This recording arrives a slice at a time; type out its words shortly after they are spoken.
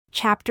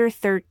Chapter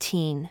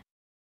 13.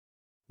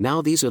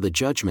 Now these are the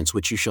judgments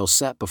which you shall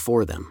set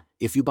before them.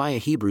 If you buy a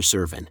Hebrew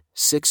servant,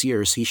 6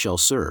 years he shall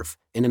serve,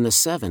 and in the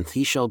 7th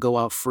he shall go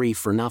out free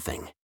for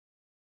nothing.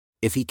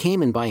 If he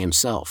came in by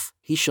himself,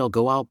 he shall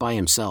go out by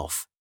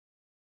himself.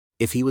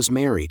 If he was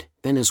married,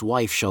 then his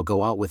wife shall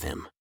go out with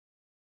him.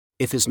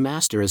 If his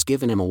master has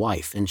given him a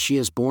wife and she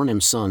has borne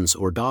him sons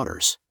or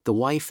daughters, the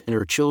wife and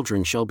her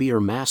children shall be her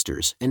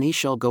master's, and he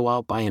shall go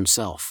out by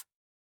himself.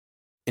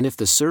 And if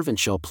the servant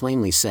shall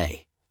plainly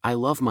say, I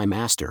love my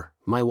master,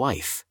 my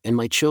wife, and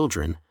my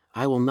children,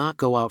 I will not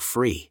go out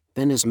free,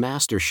 then his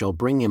master shall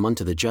bring him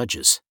unto the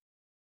judges.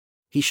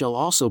 He shall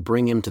also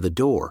bring him to the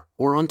door,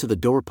 or unto the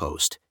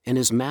doorpost, and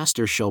his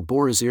master shall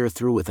bore his ear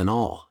through with an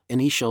awl, and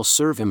he shall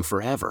serve him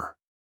forever.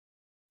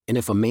 And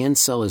if a man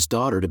sell his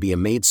daughter to be a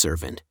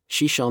maidservant,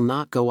 she shall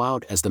not go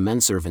out as the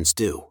menservants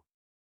do.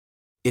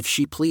 If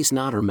she please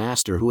not her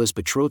master who has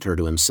betrothed her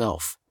to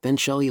himself, then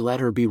shall he let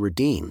her be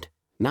redeemed,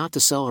 not to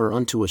sell her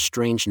unto a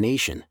strange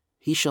nation.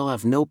 He shall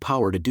have no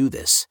power to do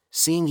this,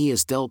 seeing he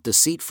has dealt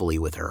deceitfully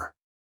with her.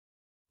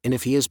 And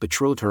if he has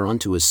betrothed her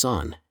unto his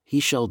son, he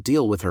shall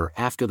deal with her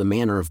after the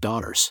manner of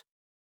daughters.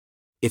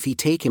 If he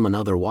take him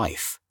another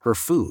wife, her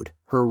food,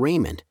 her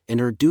raiment,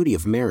 and her duty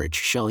of marriage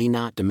shall he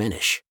not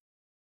diminish.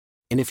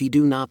 And if he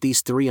do not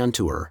these 3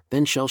 unto her,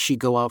 then shall she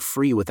go out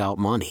free without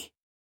money.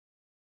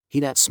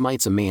 He that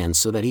smites a man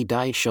so that he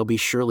die shall be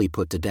surely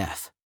put to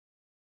death.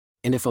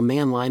 And if a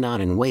man lie not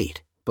in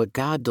wait, but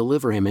God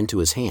deliver him into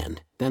his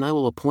hand, then I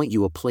will appoint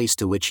you a place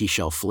to which he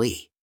shall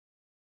flee.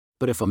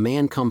 But if a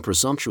man come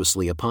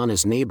presumptuously upon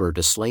his neighbor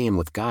to slay him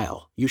with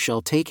guile, you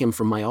shall take him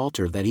from my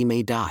altar that he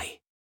may die.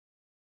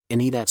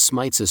 And he that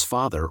smites his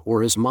father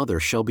or his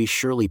mother shall be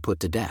surely put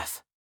to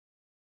death.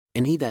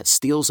 And he that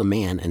steals a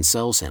man and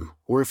sells him,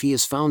 or if he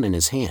is found in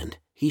his hand,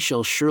 he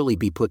shall surely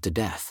be put to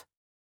death.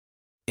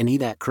 And he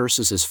that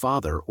curses his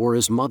father or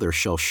his mother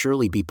shall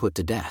surely be put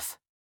to death.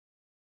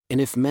 And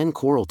if men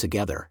quarrel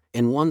together,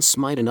 and one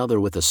smite another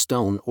with a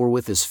stone or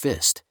with his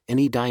fist, and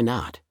he die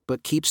not,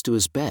 but keeps to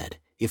his bed,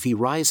 if he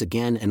rise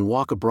again and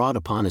walk abroad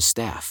upon his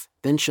staff,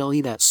 then shall he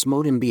that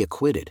smote him be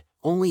acquitted,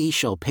 only he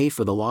shall pay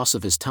for the loss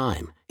of his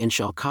time, and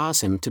shall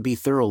cause him to be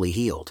thoroughly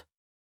healed.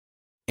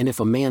 And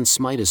if a man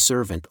smite his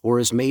servant or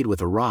his maid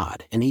with a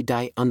rod and he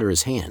die under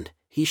his hand,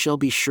 he shall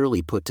be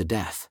surely put to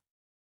death.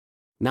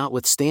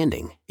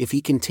 Notwithstanding, if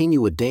he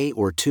continue a day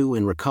or 2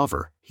 and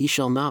recover, he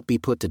shall not be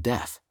put to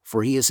death,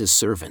 for he is his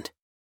servant.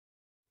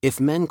 If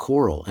men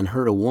quarrel and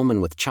hurt a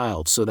woman with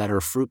child so that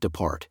her fruit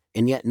depart,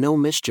 and yet no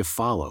mischief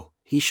follow,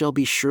 he shall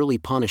be surely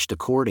punished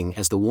according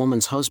as the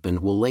woman's husband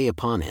will lay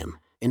upon him,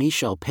 and he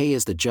shall pay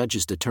as the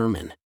judges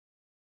determine.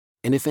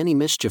 And if any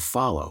mischief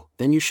follow,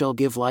 then you shall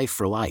give life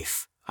for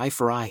life, eye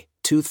for eye,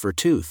 tooth for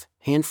tooth,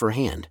 hand for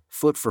hand,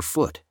 foot for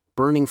foot,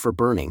 burning for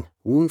burning,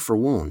 wound for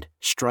wound,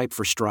 stripe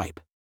for stripe.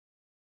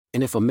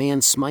 And if a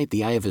man smite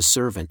the eye of his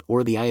servant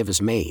or the eye of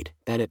his maid,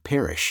 that it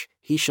perish,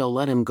 he shall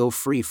let him go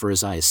free for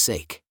his eye's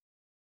sake.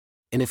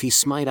 And if he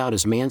smite out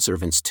his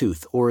manservant's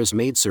tooth or his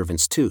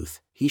maidservant's tooth,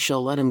 he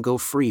shall let him go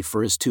free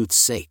for his tooth's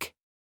sake.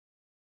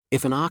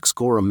 If an ox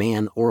gore a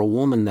man or a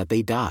woman that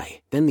they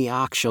die, then the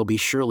ox shall be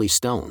surely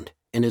stoned,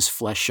 and his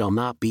flesh shall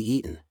not be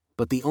eaten,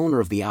 but the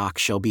owner of the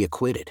ox shall be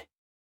acquitted.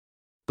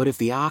 But if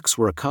the ox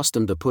were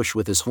accustomed to push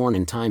with his horn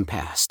in time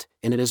past,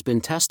 and it has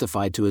been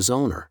testified to his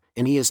owner,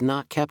 and he has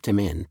not kept him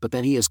in but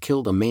that he has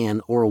killed a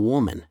man or a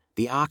woman,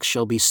 the ox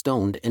shall be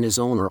stoned and his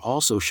owner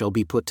also shall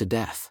be put to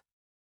death.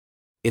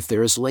 If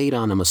there is laid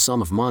on him a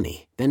sum of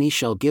money, then he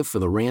shall give for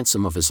the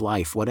ransom of his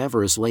life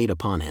whatever is laid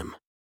upon him.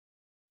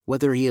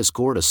 Whether he has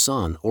gored a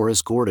son or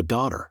has gored a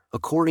daughter,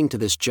 according to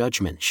this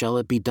judgment shall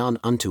it be done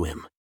unto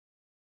him.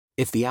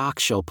 If the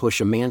ox shall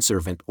push a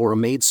manservant or a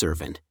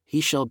maidservant,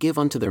 he shall give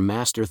unto their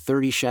master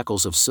 30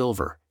 shekels of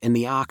silver, and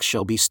the ox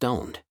shall be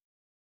stoned.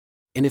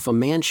 And if a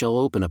man shall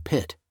open a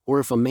pit, or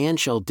if a man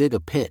shall dig a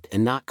pit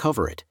and not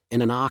cover it,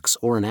 and an ox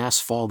or an ass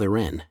fall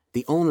therein,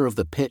 the owner of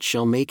the pit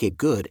shall make it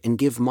good and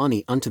give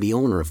money unto the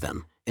owner of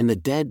them, and the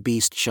dead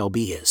beast shall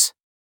be his.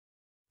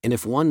 And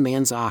if one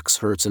man's ox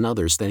hurts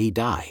another's that he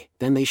die,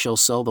 then they shall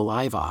sell the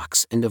live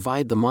ox and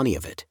divide the money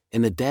of it,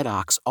 and the dead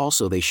ox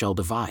also they shall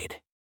divide.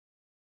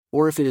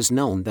 Or if it is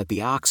known that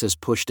the ox has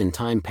pushed in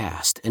time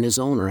past and his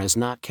owner has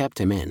not kept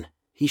him in,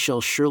 he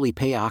shall surely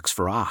pay ox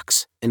for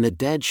ox, and the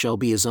dead shall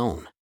be his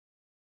own.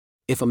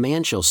 If a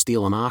man shall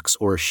steal an ox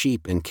or a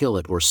sheep and kill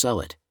it or sell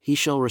it, he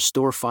shall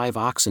restore 5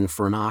 oxen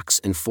for an ox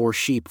and 4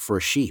 sheep for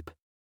a sheep.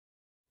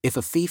 If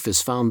a thief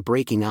is found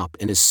breaking up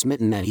and is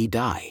smitten that he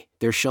die,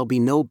 there shall be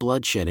no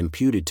bloodshed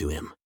imputed to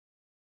him.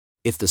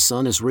 If the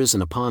sun is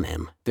risen upon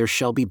him, there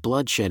shall be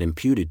bloodshed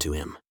imputed to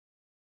him.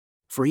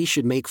 For he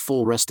should make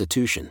full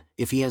restitution.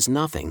 If he has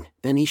nothing,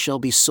 then he shall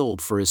be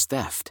sold for his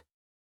theft.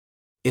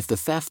 If the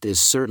theft is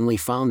certainly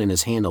found in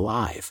his hand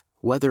alive,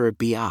 whether it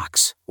be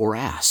ox, or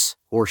ass,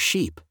 or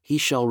sheep, he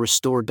shall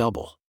restore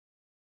double.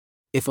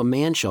 If a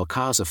man shall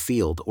cause a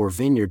field or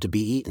vineyard to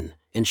be eaten,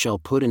 and shall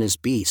put in his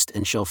beast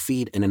and shall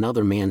feed in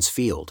another man's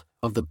field,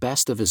 of the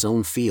best of his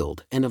own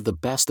field and of the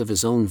best of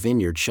his own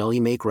vineyard shall he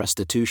make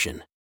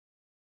restitution.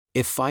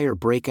 If fire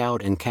break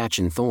out and catch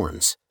in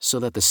thorns, so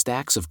that the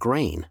stacks of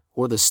grain,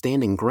 or the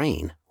standing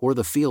grain, or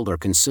the field are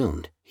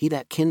consumed, he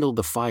that kindled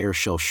the fire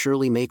shall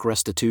surely make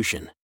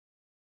restitution.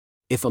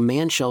 If a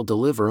man shall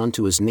deliver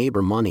unto his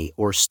neighbor money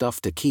or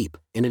stuff to keep,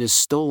 and it is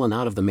stolen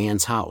out of the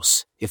man's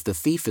house, if the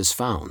thief is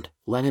found,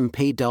 let him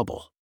pay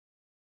double.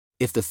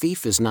 If the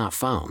thief is not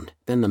found,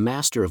 then the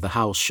master of the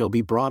house shall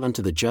be brought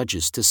unto the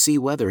judges to see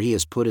whether he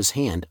has put his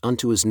hand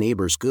unto his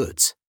neighbor's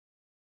goods.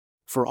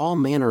 For all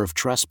manner of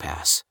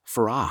trespass,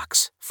 for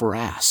ox, for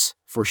ass,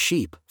 for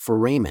sheep, for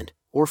raiment,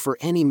 or for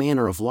any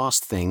manner of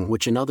lost thing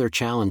which another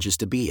challenges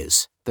to be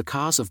his, the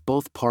cause of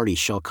both parties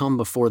shall come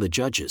before the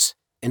judges,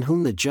 and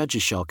whom the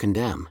judges shall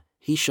condemn,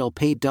 he shall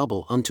pay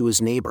double unto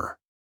his neighbor.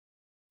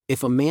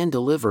 If a man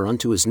deliver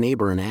unto his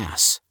neighbor an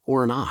ass,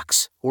 or an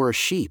ox, or a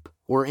sheep,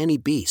 or any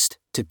beast,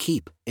 to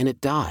keep, and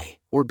it die,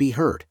 or be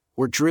hurt,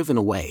 or driven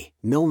away,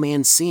 no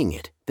man seeing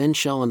it, then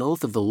shall an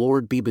oath of the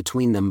Lord be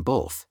between them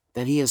both,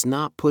 that he has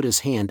not put his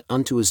hand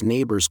unto his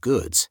neighbor's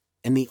goods,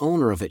 and the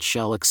owner of it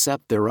shall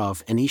accept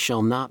thereof, and he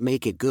shall not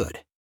make it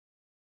good.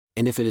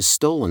 And if it is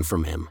stolen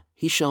from him,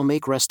 he shall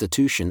make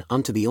restitution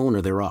unto the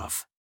owner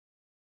thereof.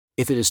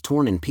 If it is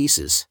torn in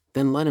pieces,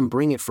 then let him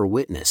bring it for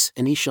witness,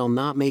 and he shall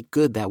not make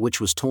good that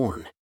which was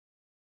torn.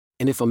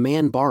 And if a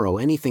man borrow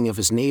anything of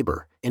his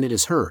neighbor, and it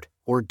is hurt,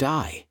 or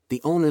die,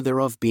 the owner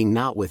thereof being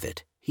not with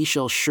it, he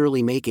shall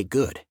surely make it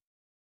good.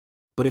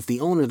 But if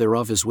the owner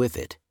thereof is with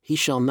it, he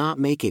shall not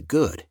make it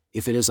good.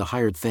 If it is a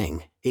hired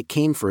thing, it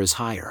came for his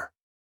hire.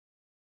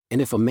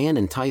 And if a man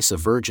entice a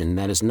virgin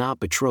that is not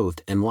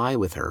betrothed and lie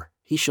with her,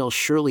 he shall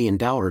surely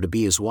endow her to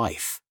be his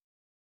wife.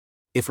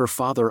 If her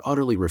father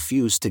utterly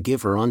refuse to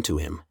give her unto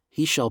him,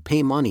 he shall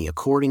pay money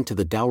according to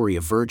the dowry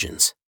of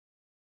virgins.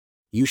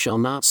 You shall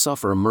not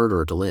suffer a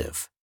murderer to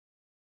live.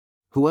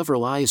 Whoever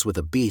lies with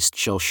a beast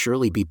shall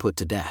surely be put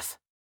to death.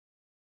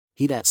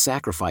 He that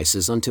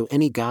sacrifices unto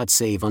any god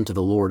save unto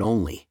the Lord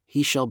only,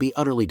 he shall be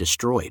utterly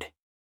destroyed.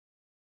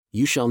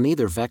 You shall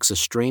neither vex a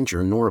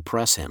stranger nor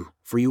oppress him,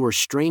 for you are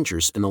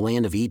strangers in the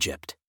land of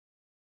Egypt.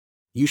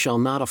 You shall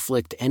not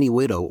afflict any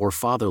widow or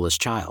fatherless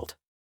child.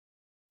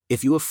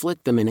 If you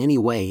afflict them in any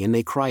way and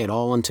they cry at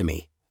all unto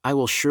me, I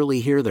will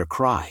surely hear their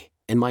cry,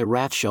 and my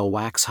wrath shall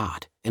wax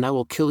hot, and I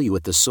will kill you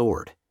with the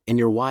sword, and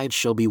your wives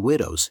shall be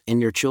widows,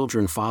 and your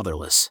children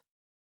fatherless.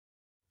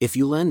 If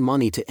you lend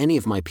money to any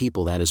of my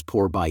people that is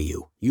poor by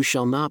you, you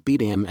shall not be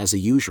to him as a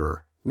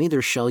usurer,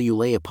 neither shall you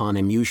lay upon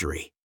him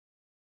usury.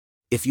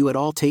 If you at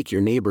all take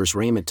your neighbor's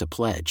raiment to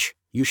pledge,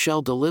 you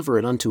shall deliver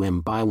it unto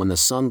him by when the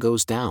sun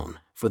goes down,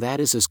 for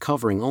that is his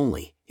covering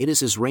only, it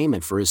is his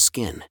raiment for his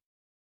skin.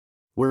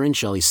 Wherein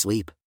shall he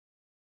sleep?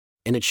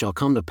 And it shall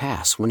come to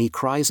pass when he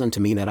cries unto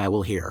me that I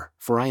will hear,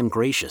 for I am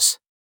gracious.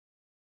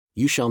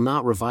 You shall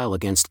not revile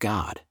against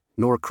God,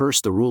 nor curse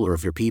the ruler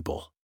of your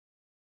people.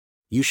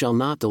 You shall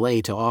not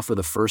delay to offer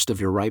the first of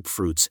your ripe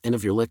fruits and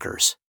of your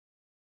liquors.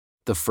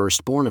 The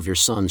firstborn of your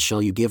sons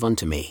shall you give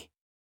unto me.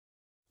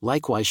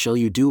 Likewise shall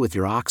you do with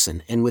your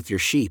oxen and with your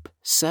sheep,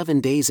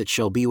 7 days it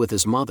shall be with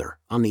his mother,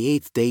 on the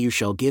 8th day you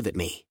shall give it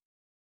me.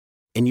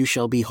 And you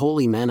shall be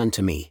holy men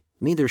unto me,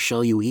 neither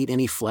shall you eat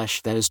any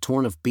flesh that is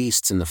torn of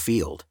beasts in the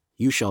field,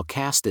 you shall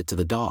cast it to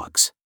the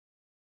dogs.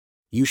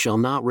 You shall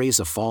not raise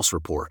a false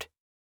report.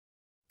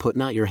 Put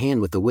not your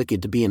hand with the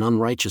wicked to be an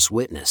unrighteous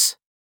witness.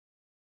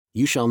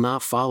 You shall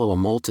not follow a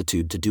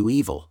multitude to do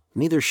evil,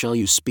 neither shall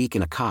you speak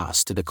in a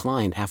cause to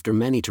decline after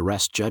many to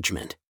wrest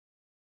judgment.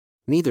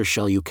 Neither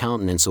shall you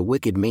countenance a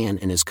wicked man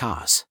in his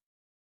cause.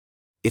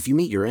 If you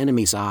meet your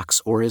enemy's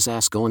ox or his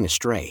ass going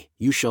astray,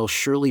 you shall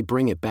surely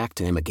bring it back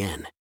to him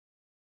again.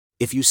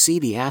 If you see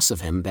the ass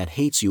of him that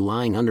hates you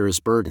lying under his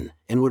burden,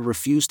 and would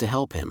refuse to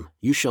help him,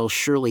 you shall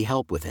surely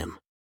help with him.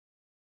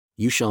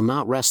 You shall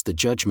not wrest the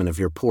judgment of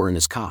your poor in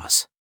his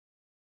cause.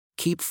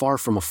 Keep far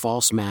from a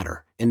false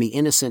matter, and the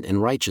innocent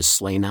and righteous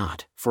slay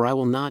not, for I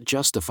will not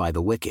justify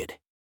the wicked.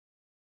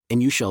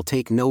 And you shall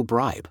take no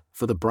bribe,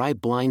 for the bribe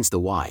blinds the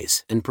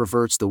wise and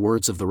perverts the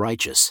words of the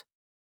righteous.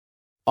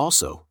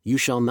 Also, you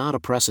shall not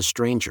oppress a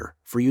stranger,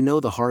 for you know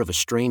the heart of a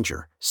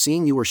stranger,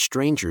 seeing you were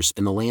strangers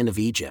in the land of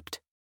Egypt.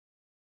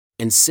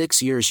 In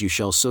 6 years you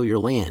shall sow your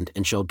land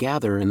and shall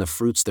gather in the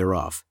fruits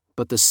thereof,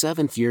 but the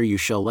 7th year you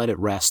shall let it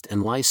rest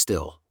and lie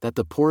still, that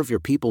the poor of your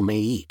people may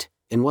eat,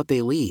 and what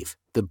they leave,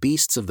 the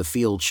beasts of the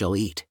field shall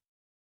eat.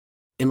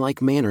 In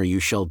like manner you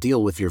shall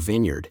deal with your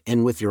vineyard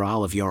and with your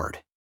olive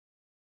yard.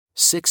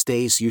 6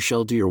 days you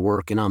shall do your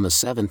work, and on the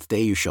 7th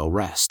day you shall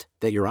rest,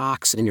 that your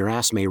ox and your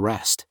ass may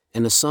rest,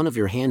 and the son of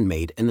your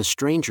handmaid and the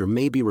stranger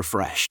may be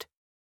refreshed.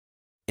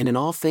 And in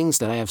all things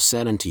that I have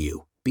said unto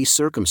you, be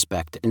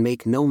circumspect and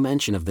make no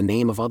mention of the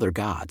name of other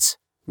gods,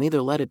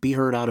 neither let it be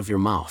heard out of your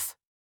mouth.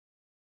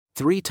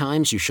 3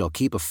 times you shall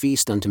keep a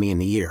feast unto me in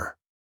the year.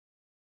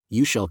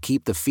 You shall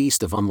keep the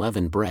feast of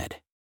unleavened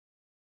bread.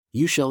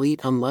 You shall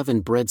eat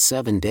unleavened bread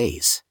 7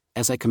 days,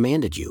 as I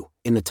commanded you,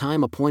 in the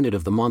time appointed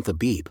of the month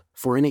Abib,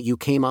 for in it you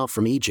came out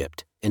from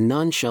Egypt, and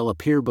none shall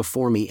appear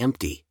before me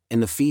empty,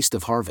 in the feast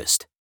of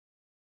harvest.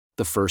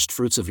 The first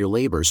fruits of your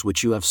labors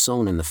which you have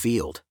sown in the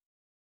field.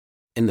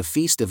 and the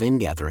feast of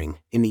ingathering,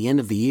 in the end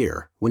of the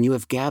year, when you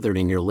have gathered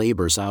in your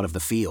labors out of the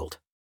field.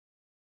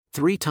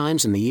 3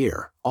 times in the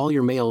year, all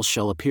your males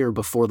shall appear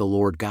before the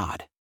Lord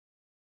God.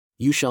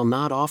 You shall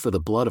not offer the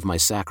blood of my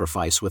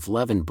sacrifice with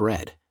leavened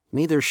bread,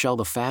 neither shall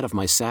the fat of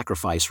my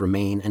sacrifice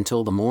remain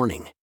until the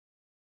morning.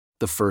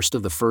 The first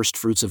of the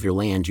firstfruits of your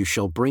land you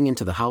shall bring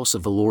into the house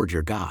of the Lord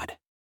your God.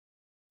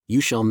 You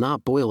shall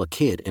not boil a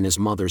kid in his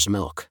mother's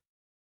milk.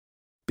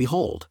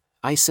 Behold,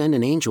 I send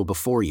an angel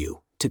before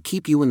you, to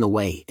keep you in the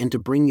way and to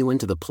bring you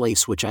into the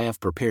place which I have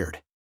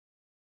prepared.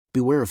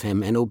 Beware of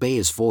him and obey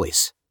his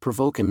voice,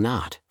 provoke him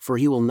not, for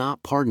he will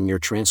not pardon your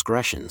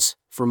transgressions,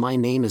 for my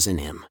name is in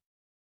him.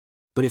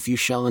 But if you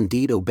shall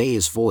indeed obey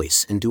his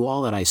voice and do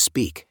all that I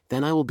speak,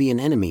 then I will be an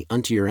enemy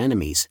unto your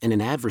enemies and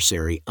an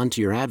adversary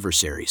unto your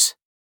adversaries.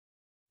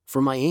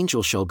 For my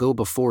angel shall go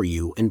before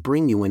you and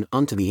bring you in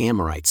unto the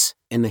Amorites,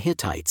 and the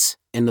Hittites,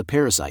 and the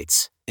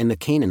Perizzites, and the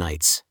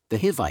Canaanites, the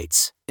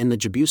Hivites, and the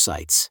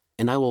Jebusites,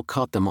 and I will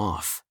cut them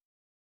off.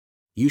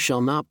 You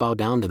shall not bow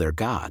down to their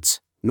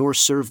gods, nor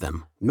serve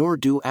them, nor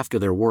do after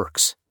their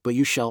works, but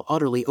you shall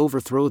utterly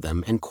overthrow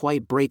them and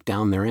quite break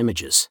down their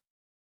images.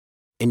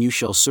 And you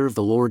shall serve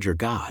the Lord your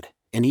God,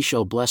 and he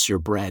shall bless your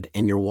bread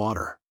and your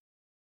water.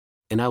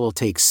 And I will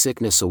take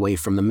sickness away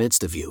from the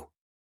midst of you.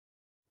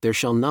 There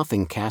shall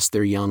nothing cast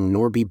their young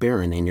nor be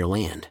barren in your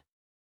land.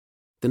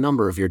 The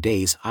number of your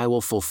days I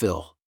will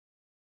fulfill.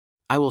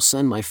 I will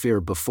send my fear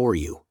before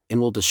you,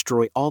 and will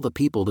destroy all the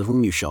people to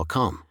whom you shall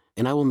come,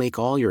 and I will make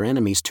all your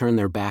enemies turn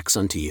their backs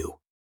unto you.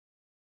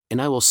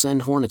 And I will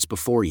send hornets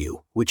before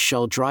you, which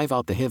shall drive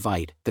out the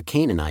Hivite, the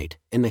Canaanite,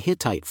 and the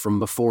Hittite from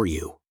before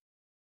you.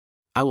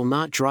 I will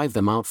not drive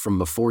them out from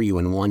before you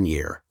in 1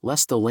 year,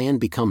 lest the land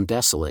become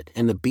desolate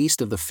and the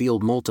beast of the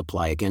field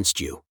multiply against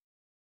you.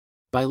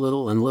 By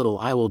little and little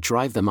I will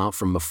drive them out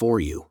from before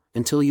you,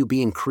 until you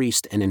be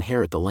increased and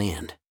inherit the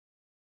land.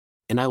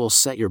 And I will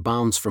set your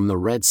bounds from the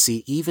Red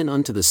Sea even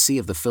unto the sea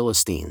of the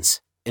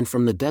Philistines, and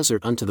from the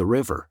desert unto the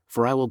river,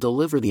 for I will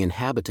deliver the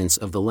inhabitants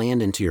of the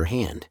land into your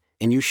hand,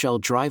 and you shall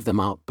drive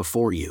them out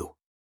before you.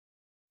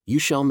 You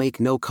shall make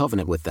no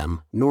covenant with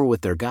them, nor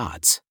with their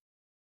gods.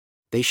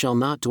 They shall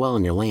not dwell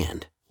in your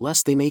land,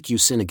 lest they make you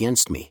sin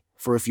against me,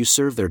 for if you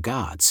serve their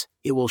gods,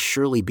 it will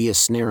surely be a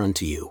snare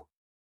unto you.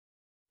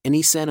 And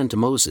he said unto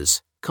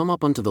Moses, Come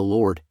up unto the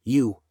Lord,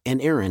 you,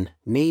 and Aaron,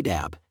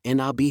 Nadab,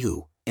 and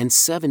Abihu, and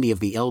 70 of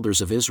the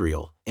elders of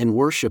Israel, and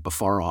worship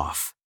afar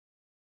off.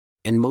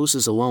 And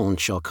Moses alone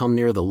shall come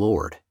near the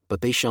Lord,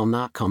 but they shall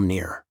not come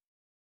near.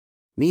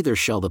 Neither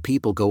shall the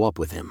people go up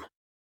with him.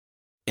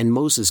 And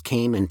Moses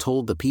came and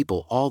told the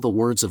people all the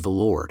words of the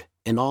Lord,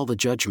 and all the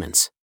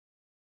judgments.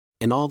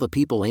 And all the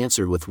people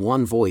answered with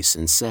one voice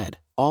and said,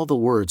 All the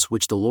words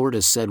which the Lord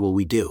has said will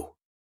we do.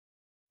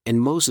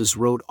 And Moses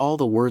wrote all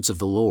the words of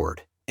the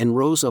Lord, and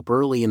rose up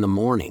early in the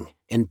morning,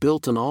 and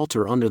built an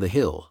altar under the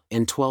hill,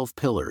 and 12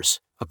 pillars,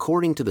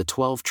 according to the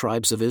 12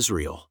 tribes of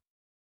Israel.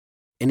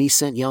 And he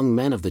sent young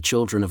men of the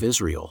children of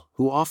Israel,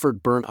 who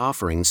offered burnt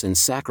offerings and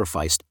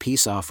sacrificed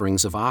peace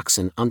offerings of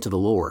oxen unto the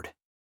Lord.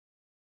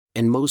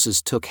 And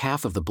Moses took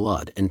half of the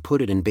blood and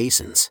put it in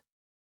basins.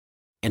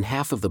 And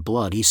half of the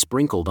blood he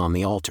sprinkled on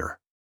the altar.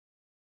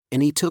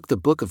 And he took the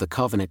book of the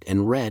covenant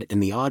and read in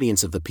the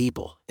audience of the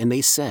people, and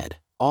they said,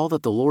 All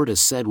that the Lord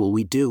has said will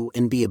we do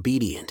and be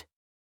obedient.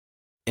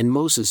 And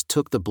Moses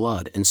took the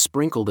blood and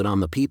sprinkled it on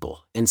the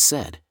people, and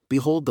said,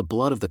 Behold the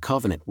blood of the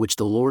covenant which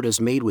the Lord has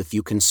made with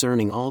you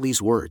concerning all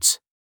these words.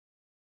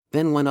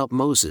 Then went up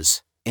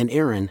Moses, and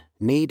Aaron,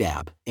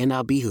 Nadab, and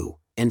Abihu,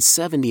 and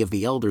 70 of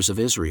the elders of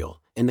Israel,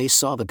 and they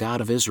saw the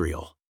God of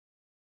Israel.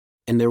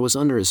 And there was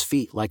under his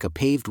feet like a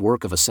paved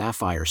work of a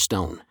sapphire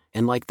stone,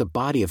 and like the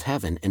body of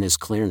heaven in his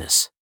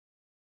clearness.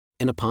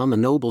 And upon the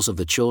nobles of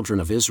the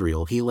children of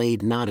Israel he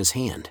laid not his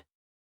hand.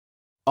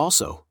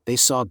 Also, they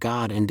saw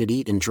God and did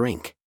eat and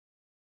drink.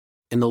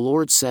 And the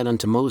Lord said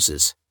unto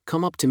Moses,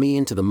 Come up to me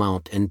into the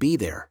mount and be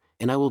there,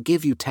 and I will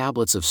give you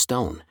tablets of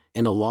stone,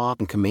 and a law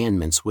and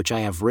commandments which I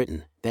have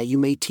written, that you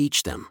may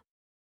teach them.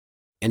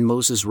 And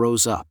Moses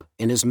rose up,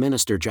 and his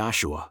minister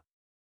Joshua.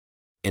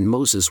 And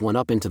Moses went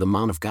up into the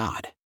mount of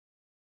God.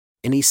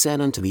 And he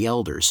said unto the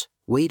elders,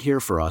 Wait here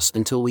for us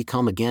until we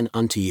come again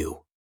unto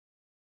you.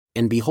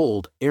 And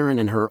behold, Aaron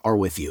and Hur are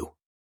with you.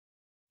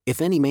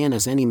 If any man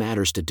has any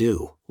matters to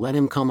do, let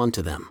him come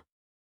unto them.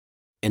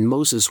 And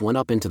Moses went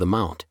up into the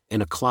mount,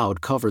 and a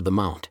cloud covered the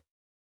mount.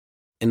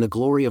 And the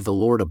glory of the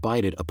Lord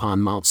abided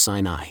upon Mount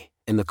Sinai,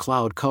 and the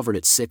cloud covered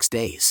it 6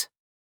 days.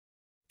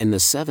 And the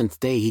 7th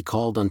day he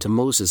called unto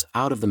Moses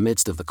out of the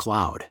midst of the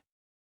cloud.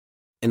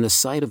 And the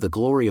sight of the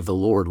glory of the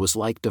Lord was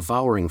like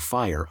devouring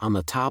fire on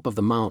the top of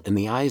the mount in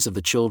the eyes of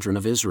the children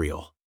of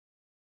Israel.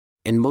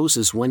 And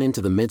Moses went into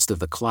the midst of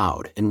the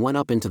cloud and went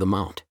up into the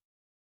mount.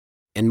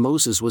 And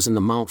Moses was in the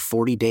mount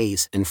 40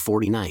 days and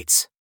 40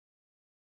 nights.